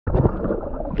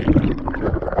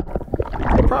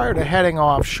Prior to heading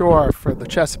offshore for the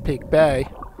Chesapeake Bay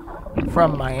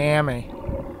from Miami,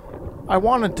 I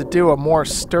wanted to do a more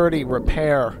sturdy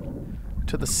repair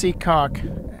to the seacock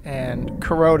and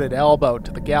corroded elbow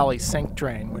to the galley sink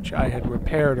drain, which I had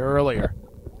repaired earlier.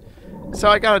 So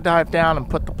I got to dive down and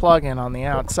put the plug in on the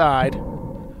outside,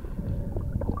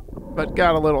 but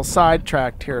got a little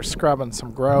sidetracked here scrubbing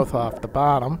some growth off the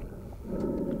bottom.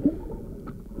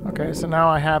 Okay, so now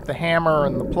I have the hammer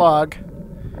and the plug,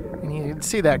 and you can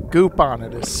see that goop on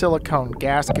it is silicone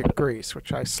gasket grease,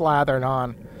 which I slathered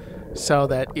on so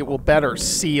that it will better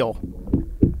seal.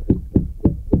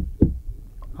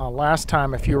 Last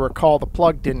time, if you recall, the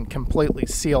plug didn't completely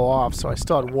seal off, so I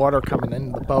still had water coming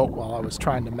into the boat while I was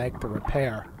trying to make the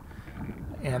repair.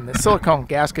 And the silicone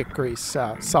gasket grease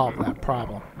solved that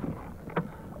problem.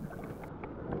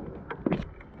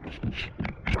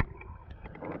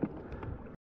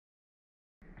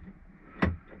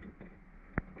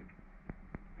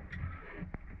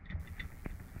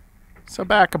 So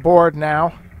back aboard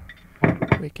now,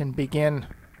 we can begin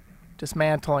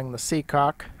dismantling the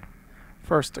seacock.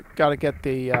 First, got to get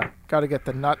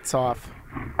the nuts off,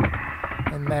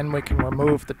 and then we can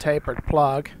remove the tapered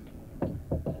plug.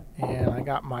 And I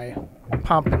got my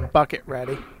pump and bucket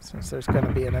ready, since there's going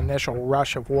to be an initial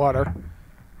rush of water.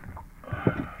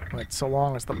 But so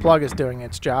long as the plug is doing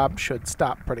its job, should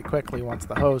stop pretty quickly once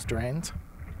the hose drains.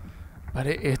 But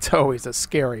it's always a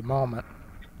scary moment.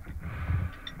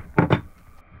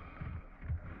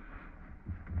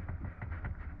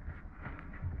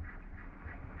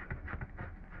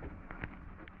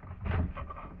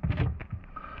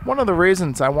 One of the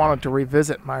reasons I wanted to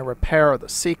revisit my repair of the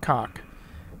seacock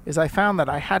is I found that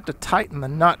I had to tighten the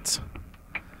nuts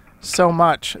so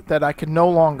much that I could no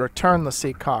longer turn the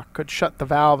seacock, could shut the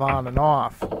valve on and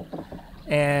off.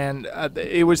 And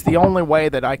it was the only way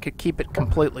that I could keep it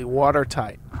completely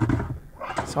watertight.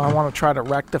 So I want to try to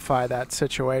rectify that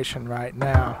situation right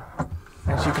now.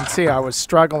 As you can see, I was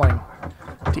struggling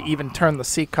to even turn the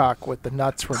seacock with the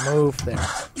nuts removed there.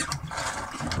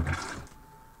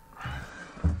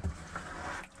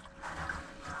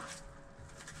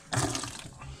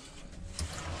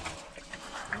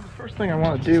 First thing I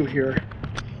want to do here,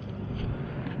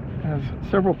 as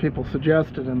several people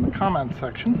suggested in the comment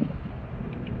section,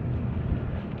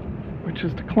 which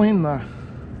is to clean the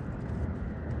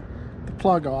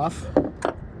plug off.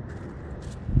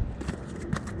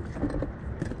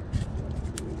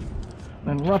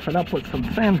 And rough it up with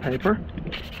some sandpaper.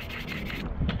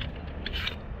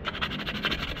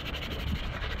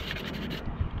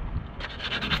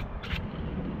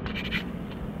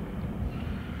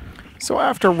 So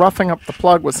after roughing up the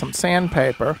plug with some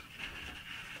sandpaper,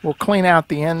 we'll clean out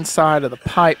the inside of the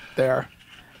pipe there,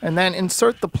 and then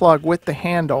insert the plug with the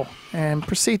handle and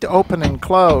proceed to open and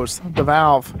close the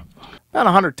valve about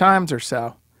 100 times or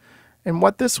so. And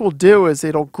what this will do is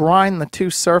it'll grind the two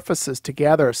surfaces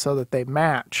together so that they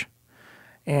match,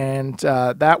 and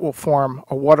that will form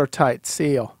a watertight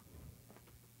seal.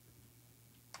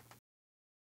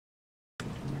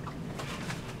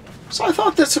 So I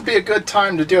thought this would be a good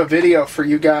time to do a video for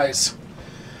you guys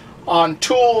on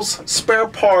tools, spare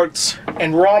parts,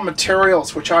 and raw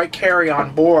materials which I carry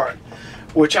on board,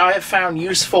 which I have found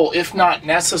useful, if not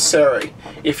necessary,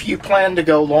 if you plan to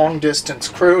go long distance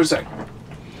cruising.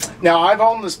 Now, I've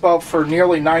owned this boat for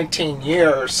nearly 19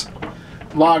 years,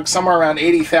 logged somewhere around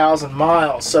 80,000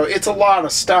 miles, so it's a lot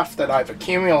of stuff that I've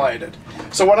accumulated.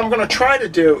 So what I'm going to try to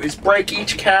do is break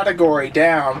each category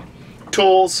down: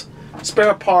 tools,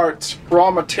 spare parts, raw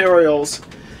materials,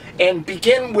 and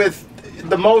begin with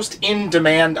the most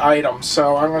in-demand items.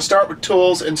 So I'm going to start with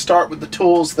tools and start with the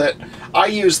tools that I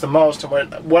use the most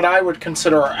and what I would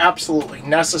consider are absolutely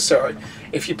necessary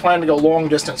if you plan to go long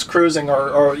distance cruising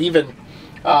or even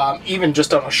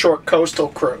just on a short coastal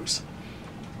cruise.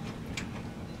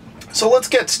 So let's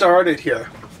get started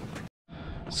here.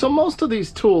 So most of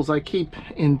these tools I keep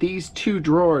in these two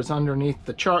drawers underneath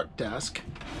the chart desk.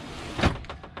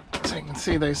 So you can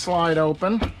see they slide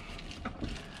open,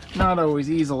 not always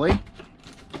easily,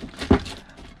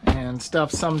 and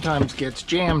stuff sometimes gets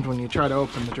jammed when you try to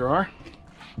open the drawer.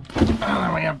 And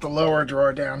then we have the lower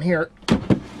drawer down here.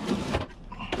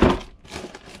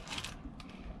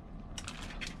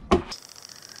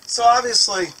 So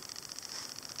obviously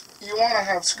you want to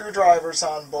have screwdrivers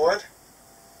on board,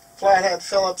 flathead,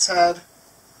 Phillips head,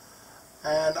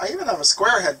 and I even have a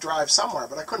square head drive somewhere,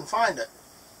 but I couldn't find it.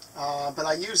 But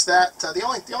I use that. The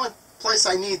only place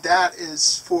I need that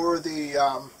is for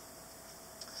the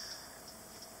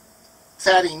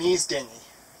Fatty Knees dinghy.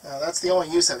 That's the only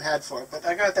use I've had for it, but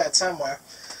I got that somewhere.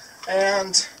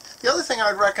 And The other thing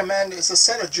I'd recommend is a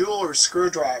set of jeweler's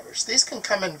screwdrivers. These can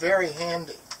come in very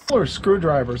handy. Jeweler's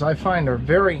screwdrivers I find are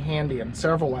very handy in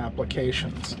several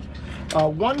applications.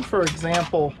 One, for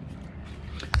example,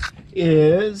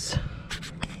 is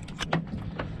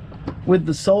with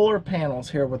the solar panels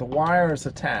here where the wires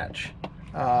attach.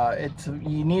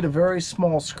 You need a very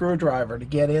small screwdriver to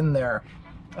get in there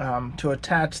to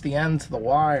attach the ends of the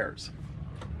wires.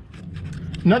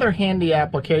 Another handy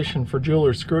application for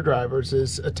jeweler's screwdrivers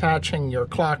is attaching your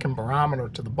clock and barometer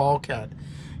to the bulkhead.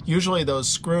 Usually those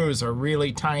screws are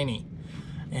really tiny,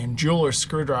 and jeweler's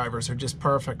screwdrivers are just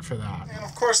perfect for that. And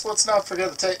of course, let's not forget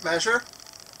the tape measure.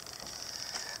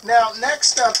 Now,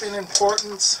 next up in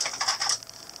importance,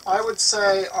 I would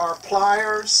say are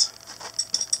pliers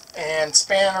and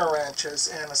spanner wrenches,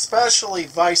 and especially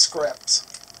vice grips.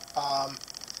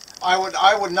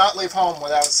 I would not leave home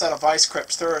without a set of vice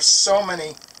grips. There are so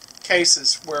many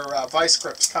cases where vice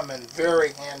grips come in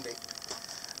very handy.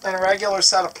 Then a regular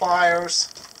set of pliers.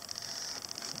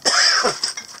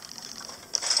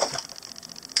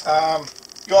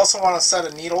 You also want a set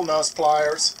of needle nose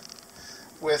pliers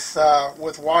with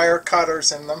wire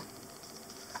cutters in them.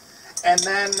 And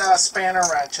then spanner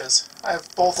wrenches. I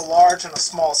have both a large and a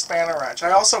small spanner wrench.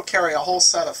 I also carry a whole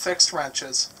set of fixed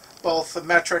wrenches, both the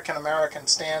metric and American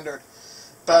standard.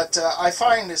 But I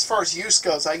find, as far as use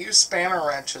goes, I use spanner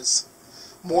wrenches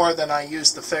more than I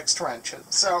use the fixed wrenches.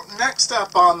 So next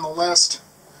up on the list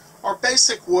are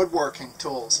basic woodworking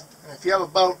tools. And if you have a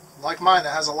boat like mine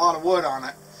that has a lot of wood on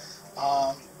it,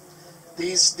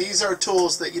 these are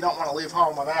tools that you don't want to leave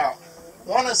home without.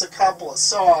 One is a couple of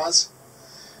saws,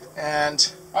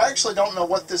 and I actually don't know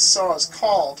what this saw is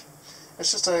called.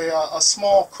 It's just a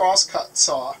small crosscut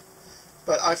saw,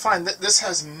 but I find that this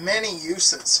has many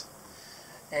uses,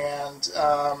 and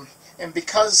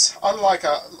because unlike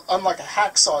a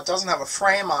hacksaw, it doesn't have a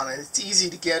frame on it. It's easy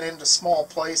to get into small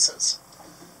places.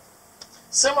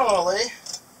 Similarly,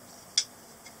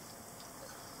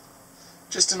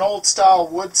 just an old style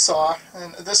wood saw,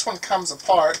 and this one comes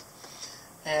apart,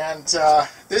 and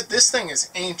this thing is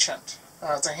ancient.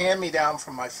 It's a hand-me-down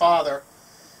from my father,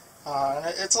 and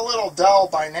it's a little dull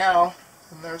by now,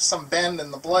 and there's some bend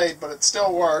in the blade, but it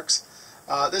still works.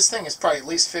 This thing is probably at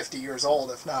least 50 years old,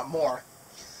 if not more.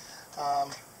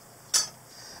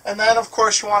 And then, of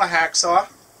course, you want a hacksaw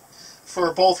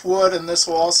for both wood, and this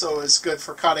also is good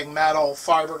for cutting metal,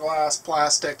 fiberglass,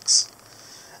 plastics.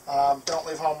 Don't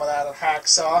leave home without a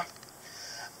hacksaw.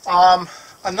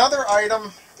 Another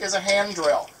item is a hand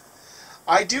drill.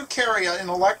 I do carry an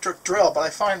electric drill, but I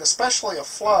find, especially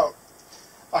afloat,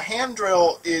 a hand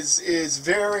drill is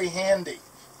very handy.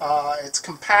 It's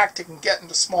compact, it can get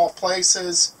into small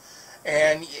places,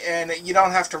 and you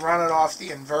don't have to run it off the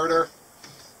inverter,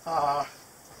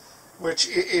 which,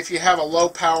 if you have a low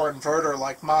power inverter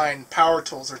like mine, power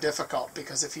tools are difficult,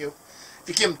 because if you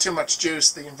give them too much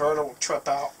juice, the inverter will trip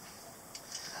out.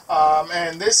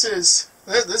 And this is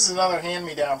another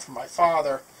hand-me-down from my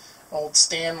father, old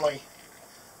Stanley.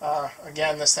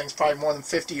 Again, this thing's probably more than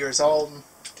 50 years old, and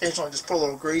occasionally just put a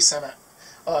little grease in it,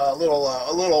 a little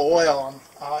oil, and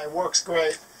it works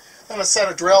great. Then a set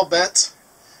of drill bits.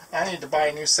 I need to buy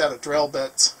a new set of drill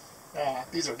bits.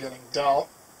 These are getting dull.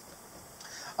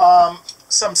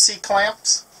 Some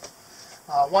C-clamps.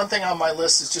 One thing on my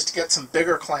list is just to get some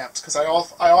bigger clamps, because I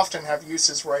often have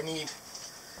uses where I need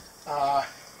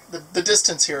the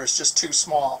distance here is just too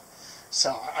small,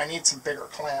 so I need some bigger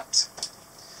clamps.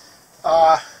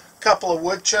 A couple of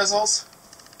wood chisels,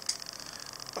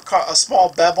 a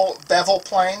small bevel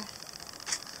plane.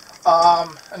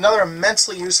 Another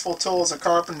immensely useful tool is a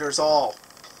carpenter's awl.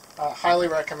 Highly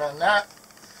recommend that.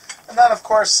 And then, of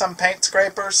course, some paint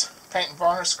scrapers, paint and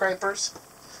varnish scrapers,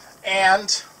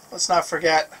 and let's not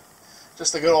forget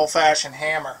just a good old-fashioned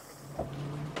hammer.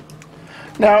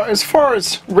 Now, as far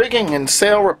as rigging and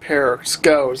sail repairs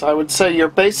goes, I would say your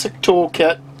basic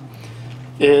toolkit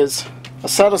is a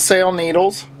set of sail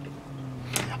needles,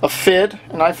 a fid,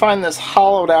 and I find this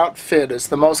hollowed out fid is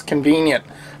the most convenient,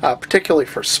 particularly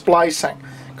for splicing,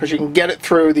 because you can get it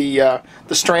through the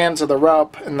strands of the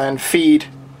rope and then feed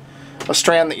a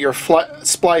strand that you're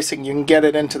splicing. You can get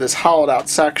it into this hollowed out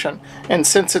section, and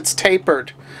since it's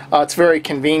tapered, it's very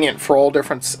convenient for all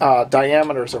different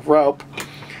diameters of rope.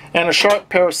 And a sharp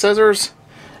pair of scissors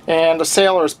and a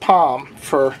sailor's palm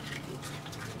for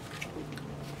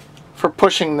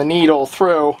pushing the needle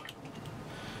through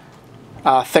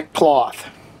thick cloth.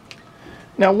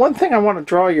 Now, one thing I want to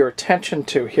draw your attention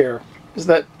to here is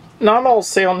that not all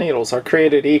sail needles are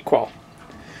created equal.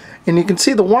 And you can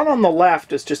see the one on the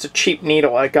left is just a cheap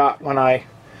needle I got when I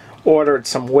ordered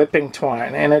some whipping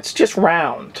twine, and it's just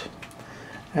round.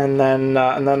 and then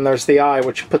there's the eye,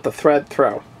 which you put the thread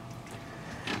through.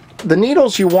 The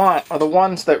needles you want are the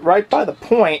ones that right by the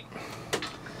point,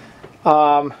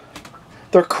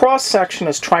 their cross section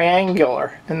is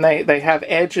triangular, and they have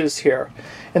edges here,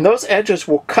 and those edges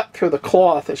will cut through the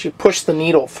cloth as you push the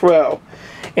needle through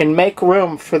and make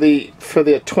room for the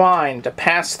twine to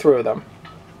pass through them.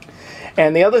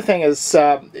 And the other thing is,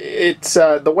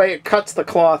 the way it cuts the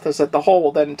cloth is that the hole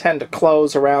will then tend to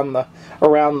close around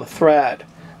the thread.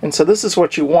 And so this is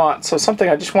what you want. So something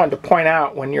I just wanted to point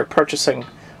out when you're purchasing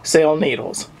sail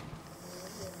needles.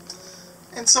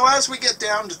 And so as we get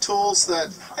down to tools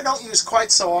that I don't use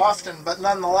quite so often, but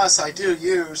nonetheless I do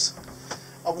use,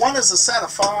 one is a set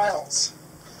of files.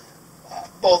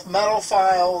 Both metal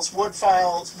files, wood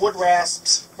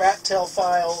rasps, rat tail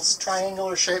files,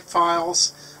 triangular shaped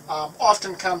files.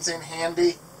 Often comes in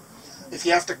handy if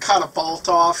you have to cut a bolt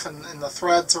off and the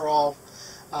threads are all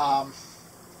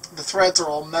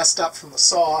messed up from the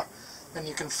saw, then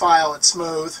you can file it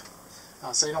smooth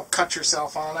so you don't cut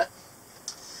yourself on it.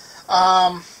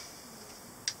 A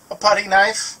putty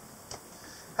knife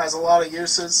has a lot of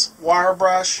uses. Wire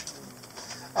brush,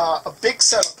 a big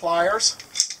set of pliers,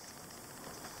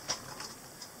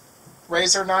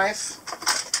 razor knife,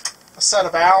 a set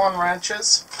of Allen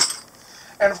wrenches,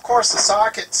 and of course a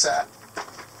socket set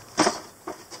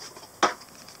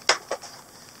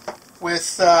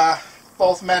with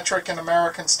both metric and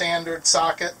American standard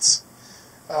sockets.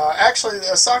 Actually,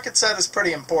 the socket set is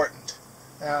pretty important,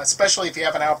 especially if you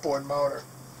have an outboard motor.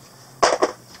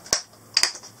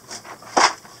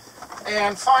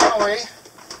 And finally,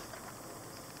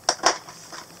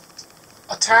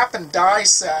 a tap and die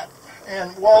set.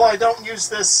 And while I don't use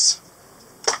this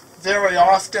very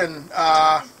often,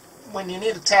 when you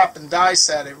need a tap and die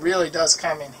set, it really does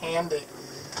come in handy.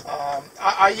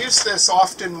 I use this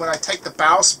often when I take the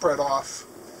bowsprit off.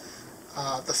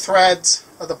 The threads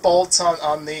of the bolts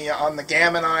on the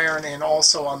gammon iron and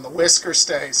also on the whisker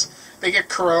stays, they get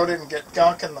corroded and get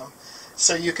gunk in them.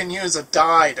 So you can use a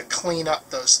die to clean up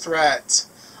those threads.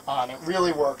 And it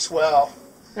really works well.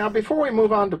 Now before we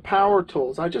move on to power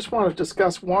tools, I just want to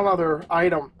discuss one other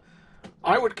item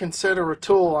I would consider a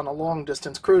tool on a long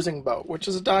distance cruising boat, which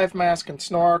is a dive mask and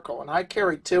snorkel, and I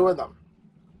carry 2 of them.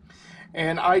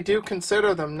 And I do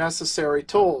consider them necessary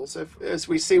tools. As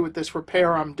we see with this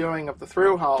repair I'm doing of the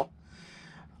through hull,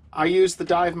 I use the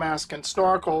dive mask and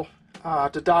snorkel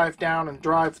to dive down and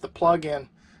drive the plug-in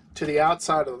to the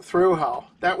outside of the through hull.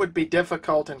 That would be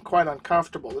difficult and quite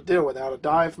uncomfortable to do without a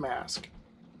dive mask.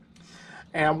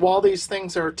 And while these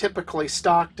things are typically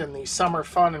stocked in the summer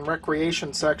fun and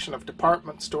recreation section of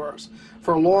department stores,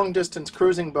 for a long-distance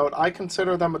cruising boat, I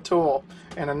consider them a tool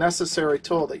and a necessary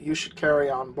tool that you should carry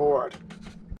on board.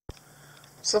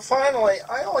 So finally,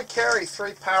 I only carry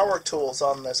 3 power tools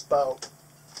on this boat.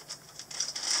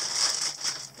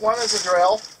 One is a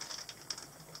drill,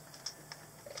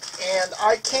 and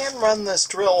I can run this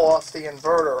drill off the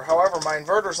inverter. However, my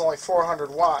inverter is only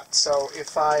 400 watts, so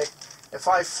if I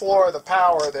floor the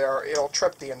power there, it'll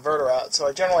trip the inverter out. So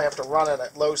I generally have to run it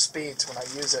at low speeds when I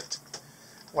use it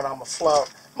when I'm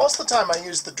afloat. Most of the time I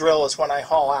use the drill is when I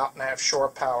haul out and I have shore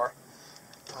power.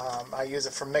 I use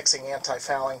it for mixing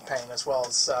anti-fouling paint as well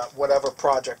as whatever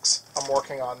projects I'm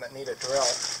working on that need a drill.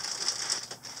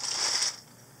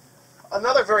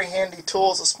 Another very handy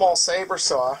tool is a small saber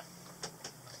saw.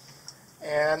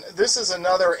 And this is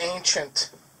another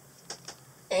ancient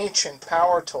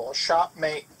power tool, a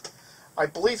Shopmate. I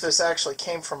believe this actually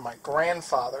came from my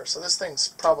grandfather, so this thing's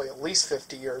probably at least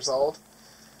 50 years old.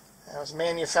 It was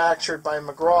manufactured by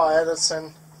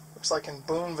McGraw-Edison, looks like in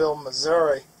Boonville,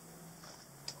 Missouri.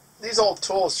 These old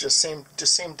tools just seem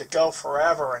to go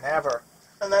forever and ever.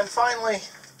 And then finally,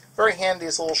 very handy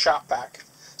is a little shop vac,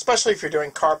 especially if you're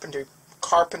doing carpentry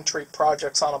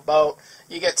projects on a boat.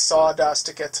 You get sawdust,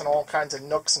 it gets in all kinds of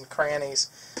nooks and crannies.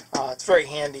 It's very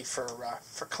handy for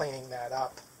cleaning that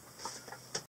up.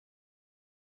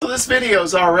 So this video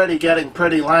is already getting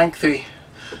pretty lengthy,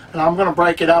 and I'm going to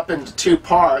break it up into 2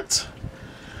 parts.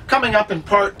 Coming up in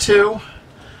part 2,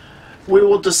 we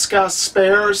will discuss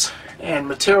spares and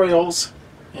materials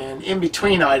and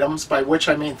in-between items, by which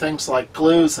I mean things like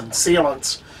glues and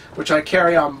sealants, which I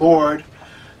carry on board,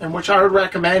 and which I would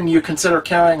recommend you consider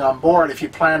carrying on board if you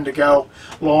plan to go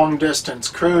long-distance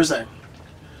cruising.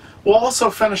 We'll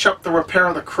also finish up the repair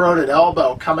of the corroded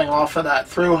elbow coming off of that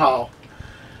through hull,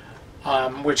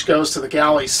 which goes to the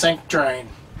galley sink drain.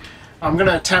 I'm going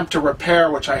to attempt to repair,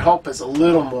 which I hope is a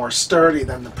little more sturdy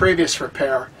than the previous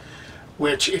repair,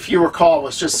 which, if you recall,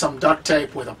 was just some duct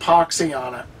tape with epoxy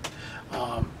on it.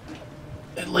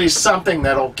 at least something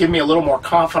that'll give me a little more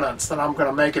confidence that I'm going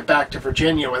to make it back to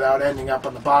Virginia without ending up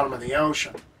on the bottom of the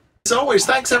ocean. As always,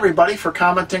 thanks everybody for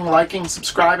commenting, liking,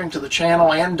 subscribing to the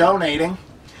channel, and donating.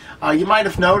 You might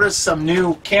have noticed some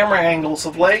new camera angles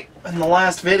of late in the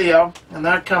last video, and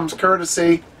that comes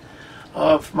courtesy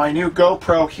of my new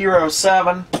GoPro Hero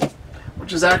 7,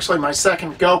 which is actually my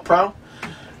second GoPro.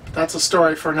 That's a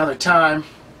story for another time.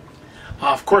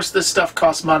 Of course, this stuff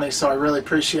costs money, so I really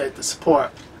appreciate the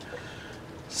support.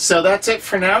 So that's it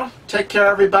for now. Take care,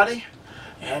 everybody,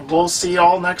 and we'll see you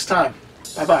all next time.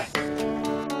 Bye-bye.